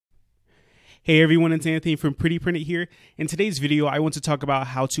Hey everyone, it's Anthony from Pretty Printed here. In today's video, I want to talk about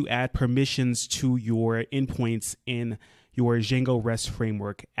how to add permissions to your endpoints in your Django REST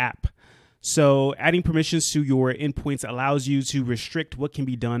Framework app. So adding permissions to your endpoints allows you to restrict what can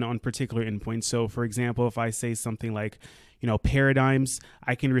be done on particular endpoints. So for example, if I say something like, paradigms,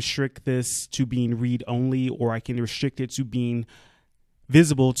 I can restrict this to being read only, or I can restrict it to being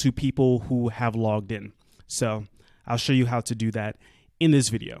visible to people who have logged in. So I'll show you how to do that in this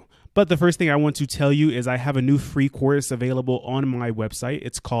video. But the first thing I want to tell you is I have a new free course available on my website.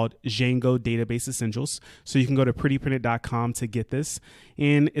 It's called Django Database Essentials. So you can go to prettyprinted.com to get this.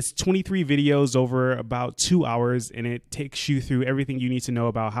 And it's 23 videos over about 2 hours, and it takes you through everything you need to know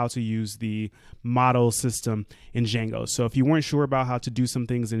about how to use the model system in Django. So if you weren't sure about how to do some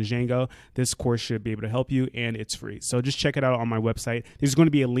things in Django, this course should be able to help you, and it's free. So just check it out on my website. There's going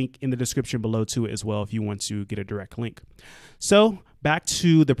to be a link in the description below to it as well if you want to get a direct link. So back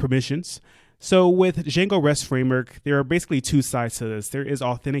to the permissions. So with Django REST Framework, there are basically two sides to this. There is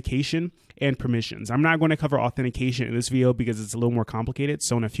authentication and permissions. I'm not going to cover authentication in this video because it's a little more complicated.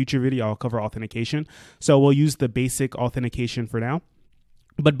 So in a future video, I'll cover authentication. So we'll use the basic authentication for now.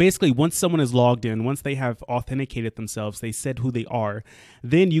 But basically, once someone is logged in, once they have authenticated themselves, they said who they are,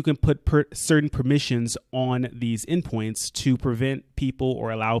 then you can put certain permissions on these endpoints to prevent people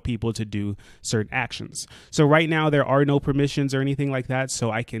or allow people to do certain actions. So right now, there are no permissions or anything like that,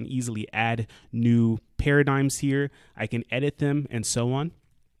 so I can easily add new paradigms here. I can edit them and so on.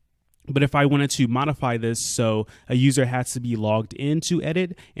 But if I wanted to modify this so a user has to be logged in to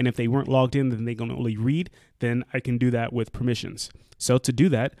edit, and if they weren't logged in, then they can only read, then I can do that with permissions. So to do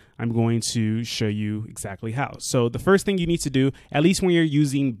that, I'm going to show you exactly how. So the first thing you need to do, at least when you're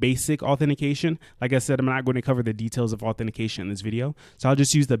using basic authentication, like I said, I'm not going to cover the details of authentication in this video. So I'll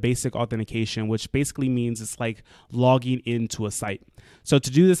just use the basic authentication, which basically means it's like logging into a site. So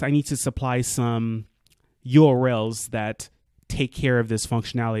to do this, I need to supply some URLs that take care of this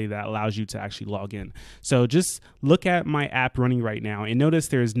functionality that allows you to actually log in. So just look at my app running right now and notice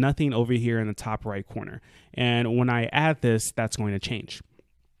there's nothing over here in the top right corner. And when I add this, that's going to change.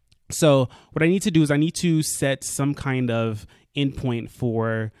 So what I need to do is I need to set some kind of endpoint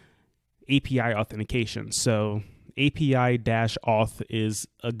for API authentication. So API-auth is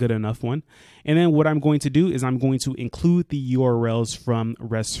a good enough one. And then what I'm going to do is I'm going to include the URLs from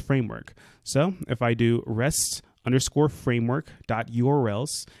REST Framework. So if I do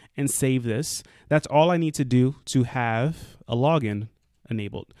rest_framework.urls and save this, that's all I need to do to have a login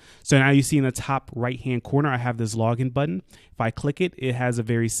enabled. So now you see in the top right hand corner, I have this login button. If I click it, it has a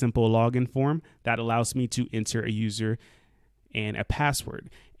very simple login form that allows me to enter a user and a password.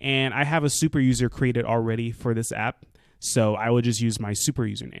 And I have a super user created already for this app, so I will just use my super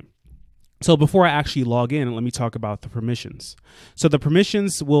username. So before I actually log in, let me talk about the permissions. So the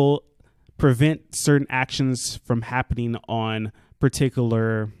permissions will prevent certain actions from happening on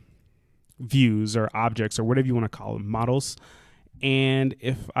particular views or objects or whatever you want to call them, models. And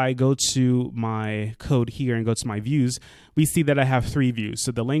if I go to my code here and go to my views, we see that I have 3 views.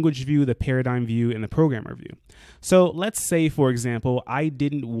 So the language view, the paradigm view, and the programmer view. So let's say, for example, I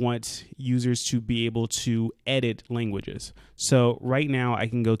didn't want users to be able to edit languages. So right now I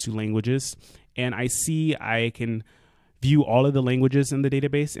can go to languages and I see I can view all of the languages in the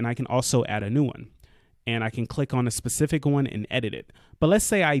database, and I can also add a new one. And I can click on a specific one and edit it. But let's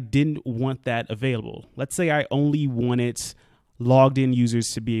say I didn't want that available. Let's say I only wanted logged in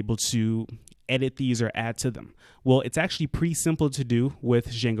users to be able to edit these or add to them. Well, it's actually pretty simple to do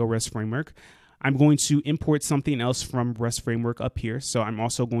with Django REST Framework. I'm going to import something else from REST Framework up here. So I'm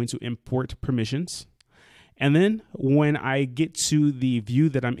also going to import permissions. And then when I get to the view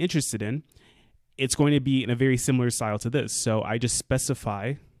that I'm interested in, it's going to be in a very similar style to this. So I just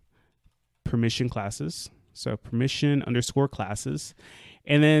specify permission classes. So permission_classes.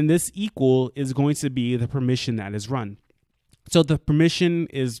 And then this equal is going to be the permission that is run. So the permission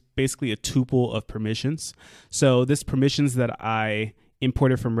is basically a tuple of permissions. So this permissions that I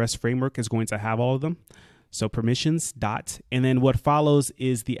imported from REST Framework is going to have all of them. So permissions dot, and then what follows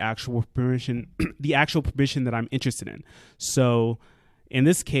is the actual permission, the actual permission that I'm interested in. So in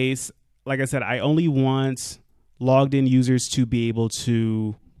this case, like I said, I only want logged in users to be able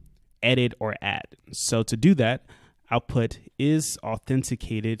to edit or add. So to do that, I'll put is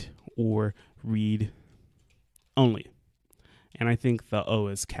authenticated or read only. And I think the O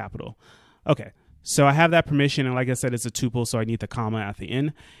is capital. Okay, so I have that permission. And like I said, it's a tuple, so I need the comma at the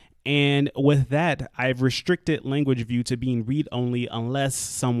end. And with that, I've restricted language view to being read only unless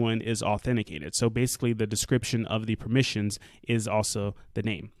someone is authenticated. So basically the description of the permissions is also the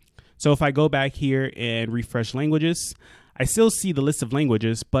name. So if I go back here and refresh languages, I still see the list of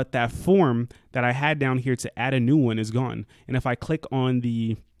languages, but that form that I had down here to add a new one is gone. And if I click on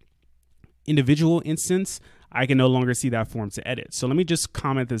the individual instance, I can no longer see that form to edit. So let me just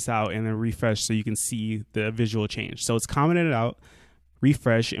comment this out and then refresh so you can see the visual change. So it's commented out,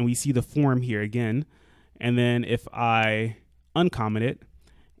 refresh, and we see the form here again. And then if I uncomment it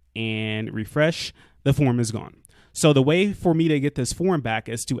and refresh, the form is gone. So the way for me to get this form back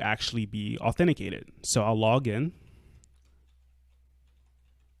is to actually be authenticated. So I'll log in.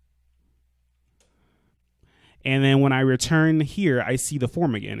 And then when I return here, I see the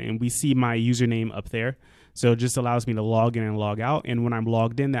form again, and we see my username up there. So it just allows me to log in and log out. And when I'm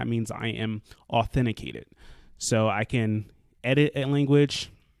logged in, that means I am authenticated. So I can edit a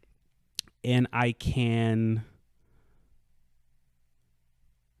language, and I can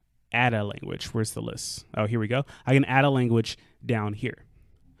add a language. Where's the list? Oh, here we go. I can add a language down here.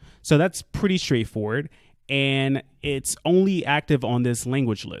 So that's pretty straightforward. And it's only active on this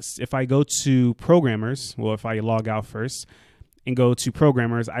language list. If I go to programmers, well, if I log out first and go to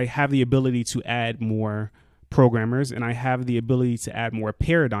programmers, I have the ability to add more programmers, and I have the ability to add more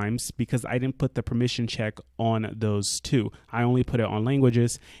paradigms because I didn't put the permission check on those two. I only put it on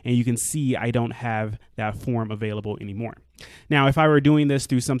languages, and you can see I don't have that form available anymore. Now, if I were doing this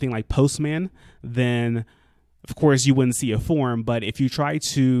through something like Postman, then of course you wouldn't see a form, but if you try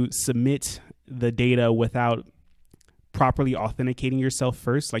to submit the data without properly authenticating yourself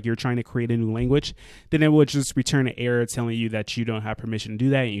first, like you're trying to create a new language, then it would just return an error telling you that you don't have permission to do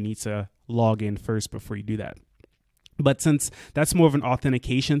that and you need to log in first before you do that. But since that's more of an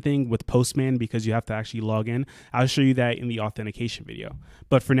authentication thing with Postman because you have to actually log in, I'll show you that in the authentication video.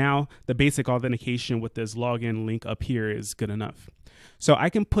 But for now, the basic authentication with this login link up here is good enough. So I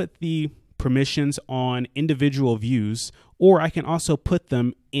can put the permissions on individual views, or I can also put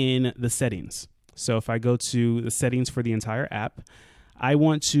them in the settings. So if I go to the settings for the entire app, I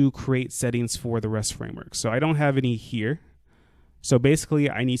want to create settings for the REST framework. So I don't have any here. So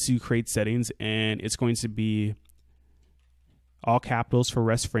basically I need to create settings, and it's going to be all capitals for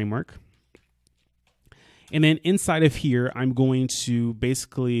REST framework. And then inside of here, I'm going to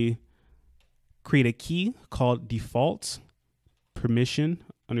basically create a key called default permission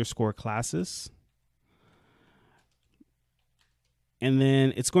underscore classes. And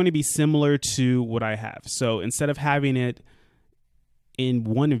then it's going to be similar to what I have. So instead of having it in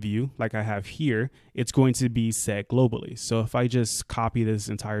one view like I have here, it's going to be set globally. So if I just copy this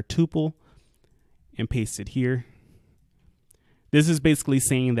entire tuple and paste it here, this is basically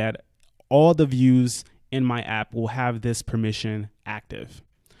saying that all the views in my app will have this permission active.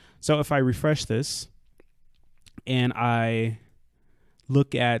 So if I refresh this and I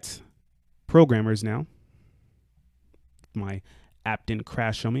look at programmers now, my app didn't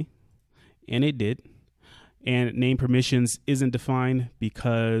crash on me, and it did. And name permissions isn't defined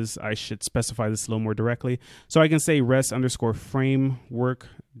because I should specify this a little more directly. So I can say REST underscore framework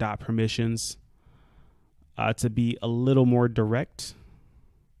dot permissions to be a little more direct.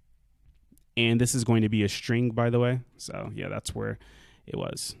 And this is going to be a string, by the way. So yeah, that's where it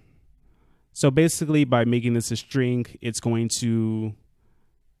was. So basically by making this a string, it's going to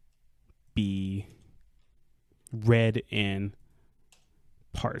be read and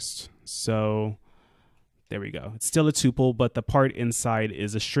parsed. So there we go. It's still a tuple, but the part inside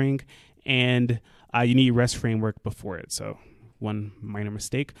is a string, and you need REST framework before it. So one minor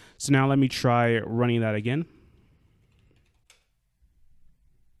mistake. So now let me try running that again.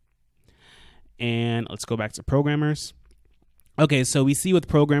 And let's go back to programmers. Okay, so we see with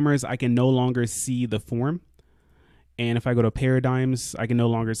programmers, I can no longer see the form. And if I go to paradigms, I can no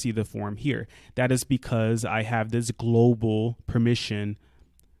longer see the form here. That is because I have this global permission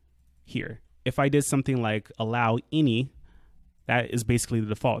here. If I did something like allow any, that is basically the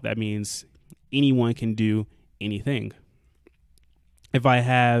default. That means anyone can do anything. If I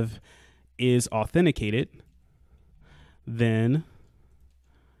have is authenticated, then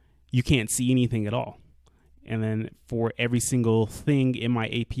you can't see anything at all. And then for every single thing in my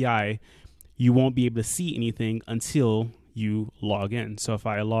API, you won't be able to see anything until you log in. So if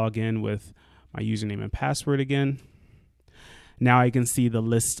I log in with my username and password again, now I can see the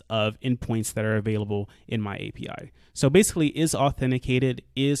list of endpoints that are available in my API. So basically is authenticated,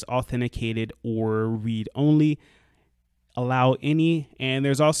 or read only, allow any, and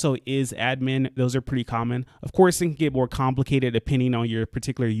there's also is admin. Those are pretty common. Of course, it can get more complicated depending on your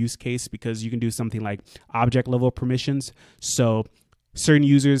particular use case, because you can do something like object level permissions. So certain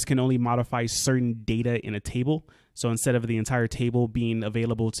users can only modify certain data in a table. So instead of the entire table being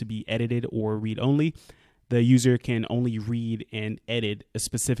available to be edited or read only, the user can only read and edit a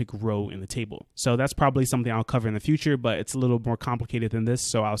specific row in the table. So that's probably something I'll cover in the future, but it's a little more complicated than this,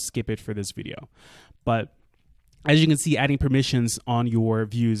 so I'll skip it for this video. But as you can see, adding permissions on your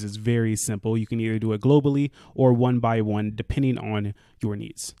views is very simple. You can either do it globally or one by one, depending on your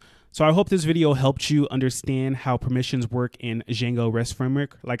needs. So I hope this video helped you understand how permissions work in Django REST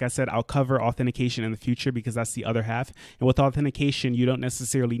Framework. Like I said, I'll cover authentication in the future because that's the other half. And with authentication, you don't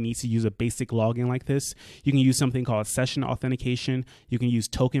necessarily need to use a basic login like this. You can use something called session authentication. You can use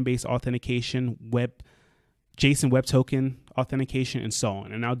token-based authentication, JSON Web Token authentication, and so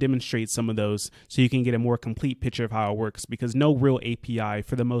on. And I'll demonstrate some of those so you can get a more complete picture of how it works, because no real API,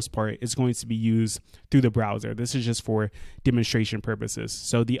 for the most part, is going to be used through the browser. This is just for demonstration purposes.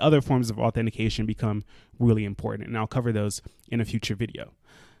 So the other forms of authentication become really important, and I'll cover those in a future video.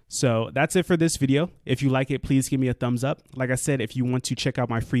 So that's it for this video. If you like it, please give me a thumbs up. Like I said, if you want to check out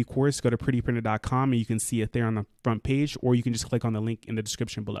my free course, go to prettyprinter.com and you can see it there on the front page, or you can just click on the link in the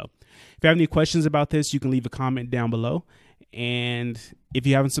description below. If you have any questions about this, you can leave a comment down below. And if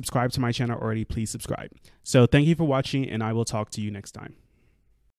you haven't subscribed to my channel already, please subscribe. So thank you for watching, and I will talk to you next time.